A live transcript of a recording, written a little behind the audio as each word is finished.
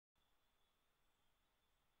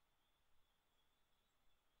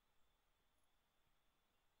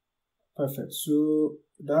Perfect. So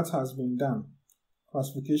that has been done.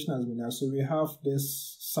 Classification has been done. So we have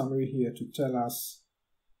this summary here to tell us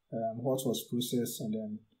what was processed, and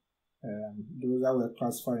then those that were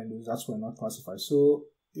classified and those that were not classified. So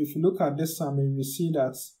if you look at this summary, we see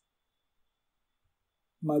that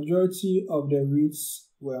majority of the reads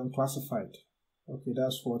were unclassified. Okay,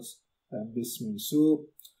 that's what this means. So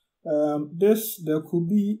there could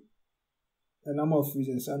be a number of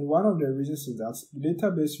reasons, and one of the reasons is that the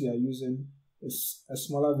database we are using is a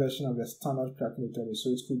smaller version of the standard kraken database.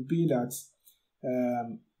 So it could be that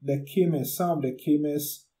the k-means, some of the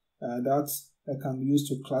k-means that can be used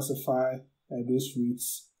to classify those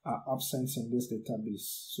reads are absent in this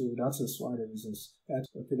database. So that is one of the reasons.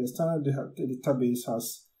 Okay, the standard database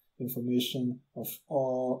has information of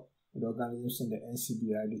all the organisms in the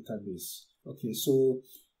NCBI database. Okay, so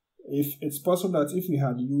if it's possible that if we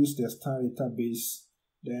had used the standard database,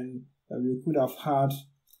 then we could have had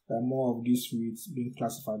more of these reads being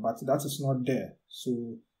classified, but that is not there.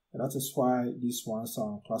 So that is why these ones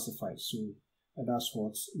are unclassified. So that's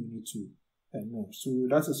what we need to know. So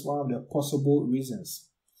that is one of the possible reasons.